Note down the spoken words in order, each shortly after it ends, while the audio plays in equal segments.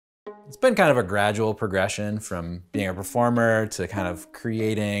It's been kind of a gradual progression from being a performer to kind of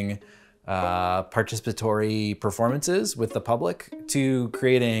creating participatory performances with the public to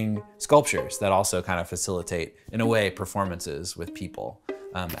creating sculptures that also kind of facilitate, in a way, performances with people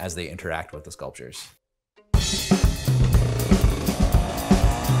as they interact with the sculptures.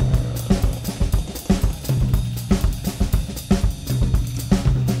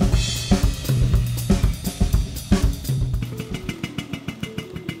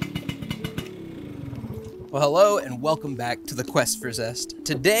 Well, hello and welcome back to the Quest for Zest.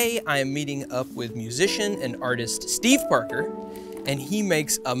 Today I am meeting up with musician and artist Steve Parker, and he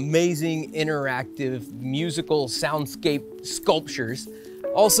makes amazing interactive musical soundscape sculptures.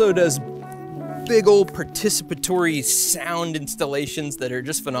 Also does big old participatory sound installations that are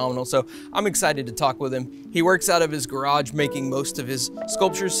just phenomenal. So I'm excited to talk with him. He works out of his garage making most of his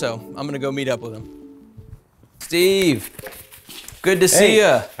sculptures, so I'm gonna go meet up with him. Steve, good to see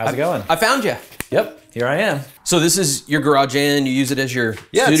you. How's it going? I found you. Yep. Here I am. So this is your garage and you use it as your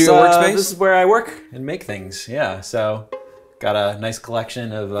studio workspace? This is where I work and make things, yeah. So got a nice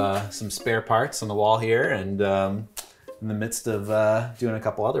collection of some spare parts on the wall here and in the midst of doing a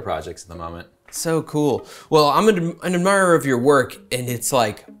couple other projects at the moment. So cool. Well, I'm an admirer of your work, and it's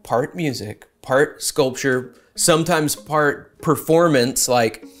like part music, part sculpture, sometimes part performance.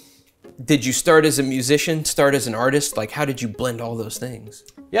 Like, did you start as a musician, start as an artist? Like, how did you blend all those things?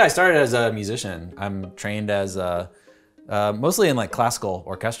 Yeah, I started as a musician. I'm trained as mostly in like classical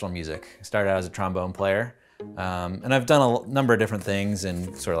orchestral music. I started out as a trombone player, and I've done a number of different things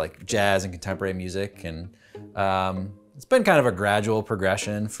in sort of like jazz and contemporary music. And it's been kind of a gradual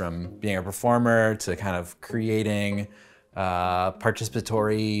progression from being a performer to kind of creating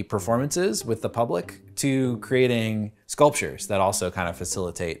participatory performances with the public to creating sculptures that also kind of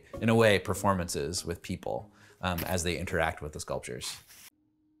facilitate, in a way, performances with people as they interact with the sculptures.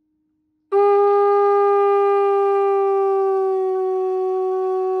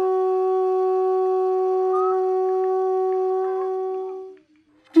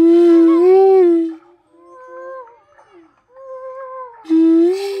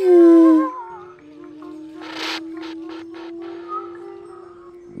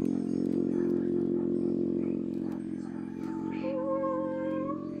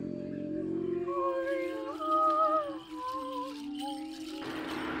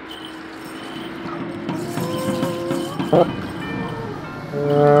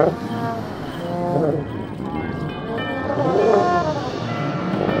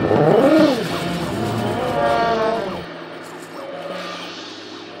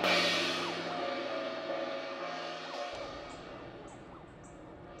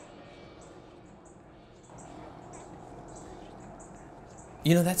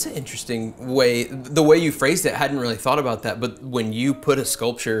 You know, that's an interesting way, the way you phrased it, I hadn't really thought about that, but when you put a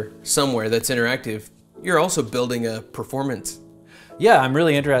sculpture somewhere that's interactive, you're also building a performance. Yeah, I'm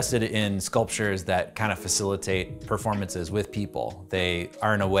really interested in sculptures that kind of facilitate performances with people. They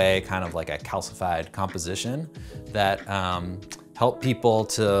are in a way kind of like a calcified composition that help people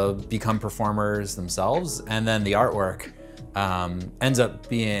to become performers themselves, and then the artwork ends up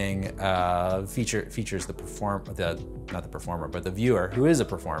being features not the performer, but the viewer who is a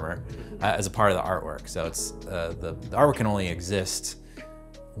performer as a part of the artwork. So it's the artwork can only exist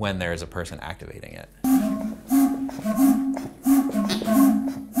when there's a person activating it.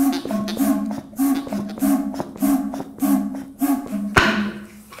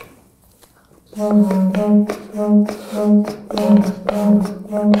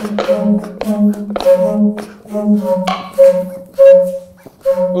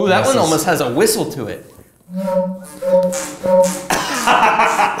 Ooh, that one almost has a whistle to it.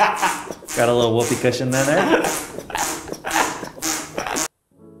 Got a little whoopee cushion there.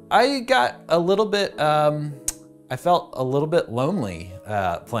 I got a little bit, I felt a little bit lonely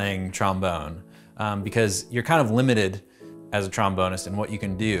playing trombone because you're kind of limited as a trombonist in what you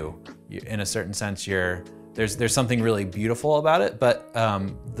can do. In a certain sense, there's something really beautiful about it, but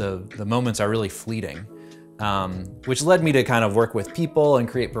the moments are really fleeting, which led me to kind of work with people and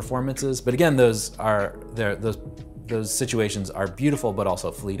create performances. But again, those situations are beautiful, but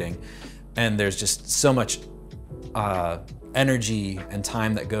also fleeting. And there's just so much energy and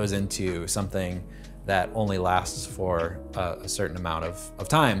time that goes into something that only lasts for a certain amount of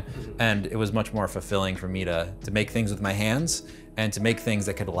time. And it was much more fulfilling for me to make things with my hands and to make things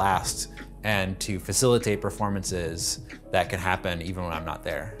that could last and to facilitate performances that can happen even when I'm not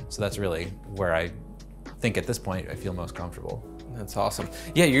there. So that's really where I think at this point I feel most comfortable. That's awesome.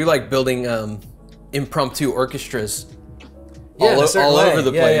 Yeah, you're like building impromptu orchestras all over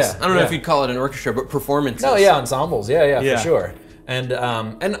the place. Yeah, I don't know if you'd call it an orchestra, but performances. No, yeah, ensembles, yeah, for sure.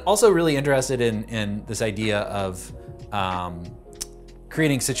 And also really interested in this idea of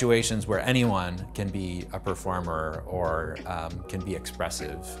creating situations where anyone can be a performer or can be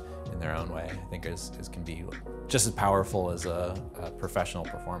expressive in their own way. I think can be just as powerful as a professional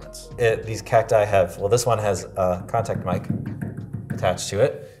performance. These cacti have, well, this one has a contact mic attached to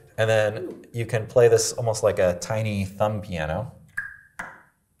it, and then you can play this almost like a tiny thumb piano.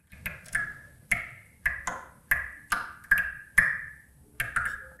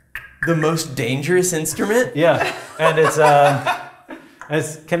 The most dangerous instrument? Yeah, and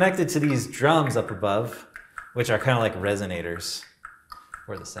it's connected to these drums up above, which are kind of like resonators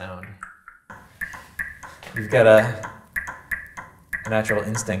for the sound. You've got a natural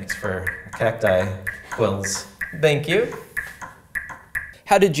instinct for cacti quills. Thank you.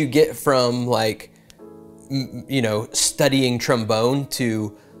 How did you get from like, studying trombone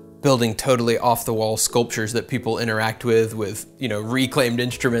to building totally off-the-wall sculptures that people interact with, reclaimed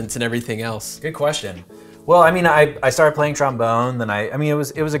instruments and everything else? Good question. Well, I mean, I started playing trombone, then it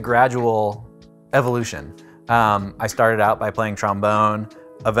was a gradual evolution. I started out by playing trombone,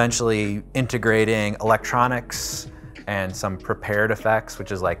 eventually integrating electronics and some prepared effects,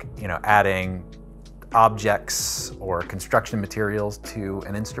 which is like, adding objects or construction materials to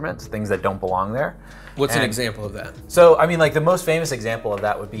an instrument, things that don't belong there. What's an example of that? So, I mean, like the most famous example of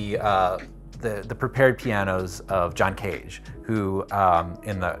that would be the prepared pianos of John Cage, who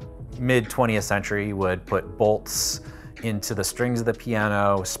in the mid-20th century would put bolts into the strings of the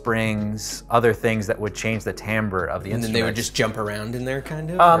piano, springs, other things that would change the timbre of the instrument. And then they would just jump around in there, kind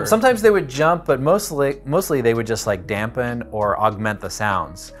of? Sometimes they would jump, but mostly they would just like dampen or augment the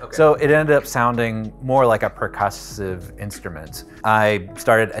sounds. Okay. So it ended up sounding more like a percussive instrument. I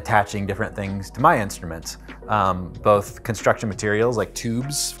started attaching different things to my instruments, both construction materials like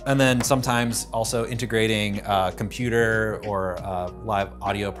tubes, and then sometimes also integrating computer or live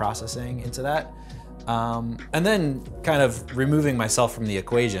audio processing into that. And then kind of removing myself from the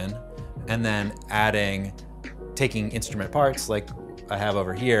equation and then taking instrument parts like I have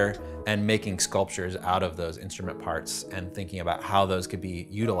over here and making sculptures out of those instrument parts and thinking about how those could be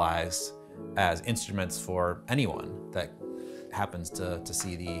utilized as instruments for anyone that happens to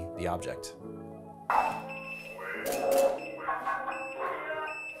see the object.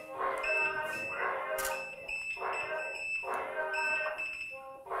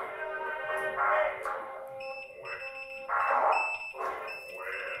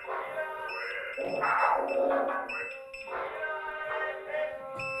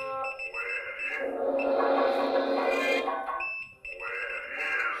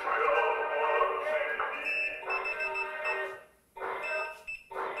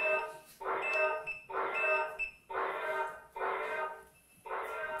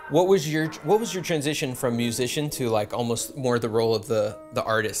 What was your transition from musician to like almost more the role of the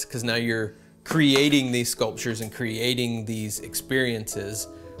artist? Because now you're creating these sculptures and creating these experiences.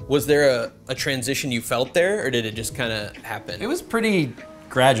 Was there a transition you felt there, or did it just kind of happen? It was pretty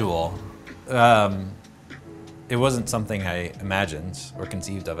gradual. It wasn't something I imagined or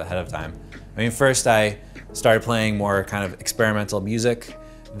conceived of ahead of time. I mean, first I started playing more kind of experimental music.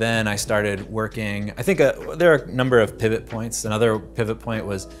 Then I started working, I think there are a number of pivot points. Another pivot point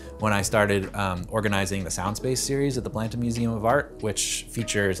was when I started organizing the Soundspace series at the Blanton Museum of Art, which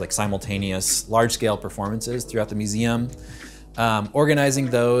features like simultaneous large-scale performances throughout the museum. Organizing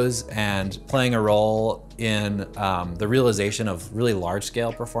those and playing a role in the realization of really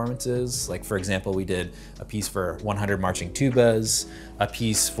large-scale performances. Like, for example, we did a piece for 100 marching tubas, a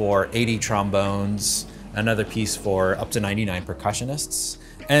piece for 80 trombones, another piece for up to 99 percussionists.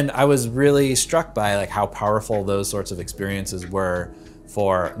 And I was really struck by like how powerful those sorts of experiences were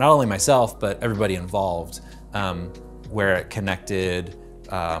for not only myself, but everybody involved, where it connected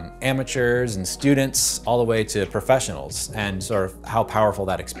amateurs and students all the way to professionals, and sort of how powerful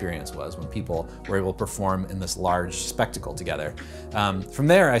that experience was when people were able to perform in this large spectacle together. From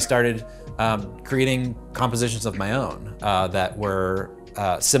there, I started creating compositions of my own that were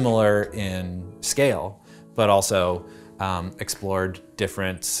similar in scale, but also explored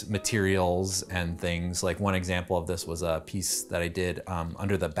different materials and things. Like one example of this was a piece that I did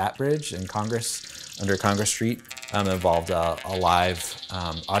under the Bat Bridge in under Congress Street. It involved a live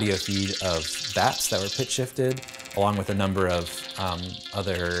audio feed of bats that were pitch shifted, along with a number of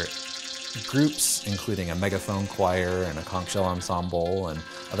other groups, including a megaphone choir and a conch shell ensemble and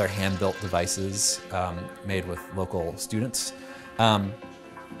other hand-built devices made with local students.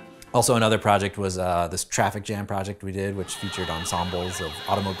 Also, another project was this traffic jam project we did, which featured ensembles of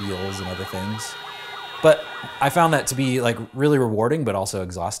automobiles and other things. But I found that to be like really rewarding, but also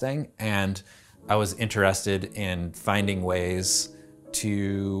exhausting. And I was interested in finding ways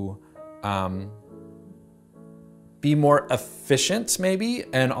to be more efficient maybe,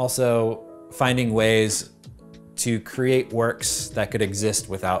 and also finding ways to create works that could exist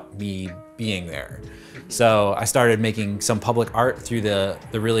without me being there. So I started making some public art through the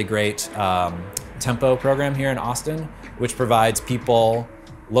really great Tempo program here in Austin, which provides people,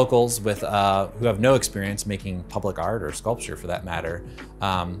 locals with who have no experience making public art or sculpture for that matter,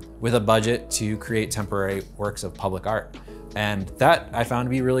 with a budget to create temporary works of public art. And that I found to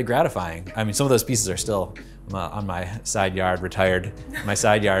be really gratifying. I mean, some of those pieces are still on my side yard, retired, my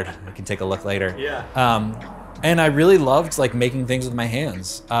side yard. I can take a look later. Yeah. And I really loved like making things with my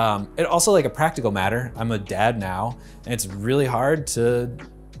hands. It also like a practical matter. I'm a dad now, and it's really hard to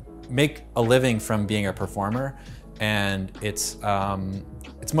make a living from being a performer. And it's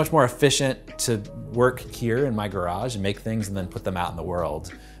much more efficient to work here in my garage and make things and then put them out in the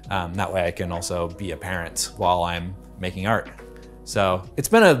world. That way I can also be a parent while I'm making art. So it's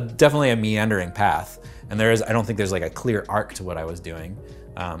been definitely a meandering path. And I don't think there's like a clear arc to what I was doing.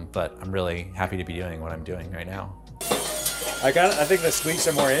 But I'm really happy to be doing what I'm doing right now. I think the squeaks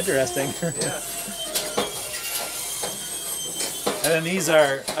are more interesting. Yeah. And then these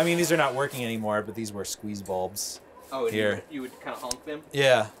are not working anymore, but these were squeeze bulbs. Oh, and here. You would kind of honk them?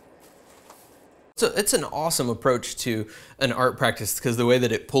 Yeah. So it's an awesome approach to an art practice, because the way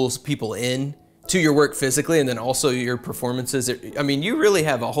that it pulls people in to your work physically, and then also your performances. I mean, you really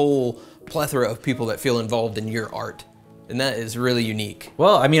have a whole plethora of people that feel involved in your art. And that is really unique.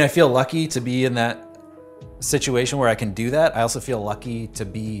 Well, I mean, I feel lucky to be in that situation where I can do that. I also feel lucky to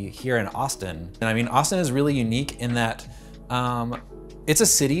be here in Austin. And I mean, Austin is really unique in that it's a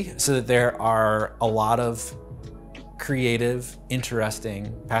city, so that there are a lot of creative,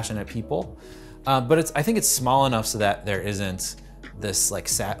 interesting, passionate people. But I think it's small enough so that there isn't this like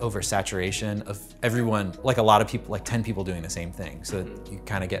oversaturation of everyone, like a lot of people, like 10 people doing the same thing. So that you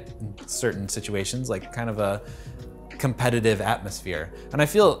kind of get in certain situations like kind of a competitive atmosphere. And I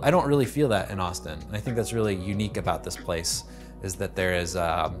don't really feel that in Austin. And I think that's really unique about this place, is that there is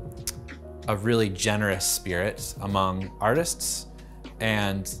a really generous spirit among artists.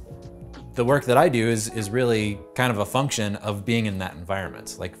 And the work that I do is really kind of a function of being in that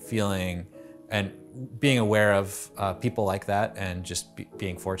environment, like feeling and being aware of people like that, and just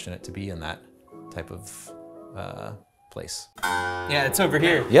being fortunate to be in that type of place. Yeah, it's over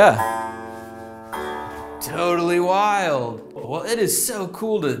here. Yeah. Totally wild. Well, it is so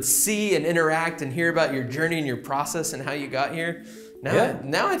cool to see and interact and hear about your journey and your process and how you got here.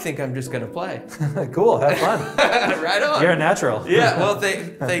 Now I think I'm just gonna play. Cool, have fun. Right on. You're a natural. Yeah, well,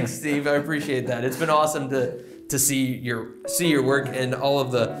 thanks, Steve. I appreciate that. It's been awesome to see your work and all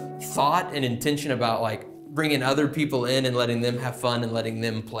of the thought and intention about like bringing other people in and letting them have fun and letting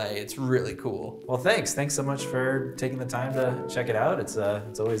them play. It's really cool. Well, thanks. Thanks so much for taking the time to check it out. It's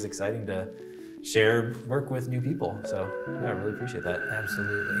always exciting to share work with new people. So yeah, I really appreciate that.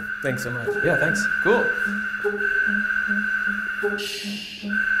 Absolutely. Thanks so much. Yeah, thanks. Cool.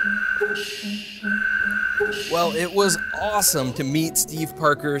 Well, it was awesome to meet Steve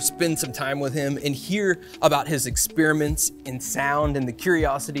Parker, spend some time with him, and hear about his experiments in sound and the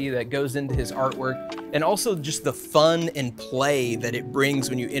curiosity that goes into his artwork, and also just the fun and play that it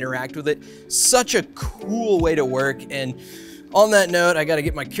brings when you interact with it. Such a cool way to work. And on that note, I gotta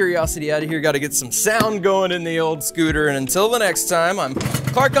get my curiosity out of here, gotta get some sound going in the old scooter, and until the next time, I'm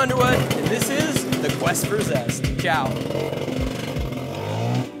Clark Underwood, and this is The Quest for Zest. Ciao.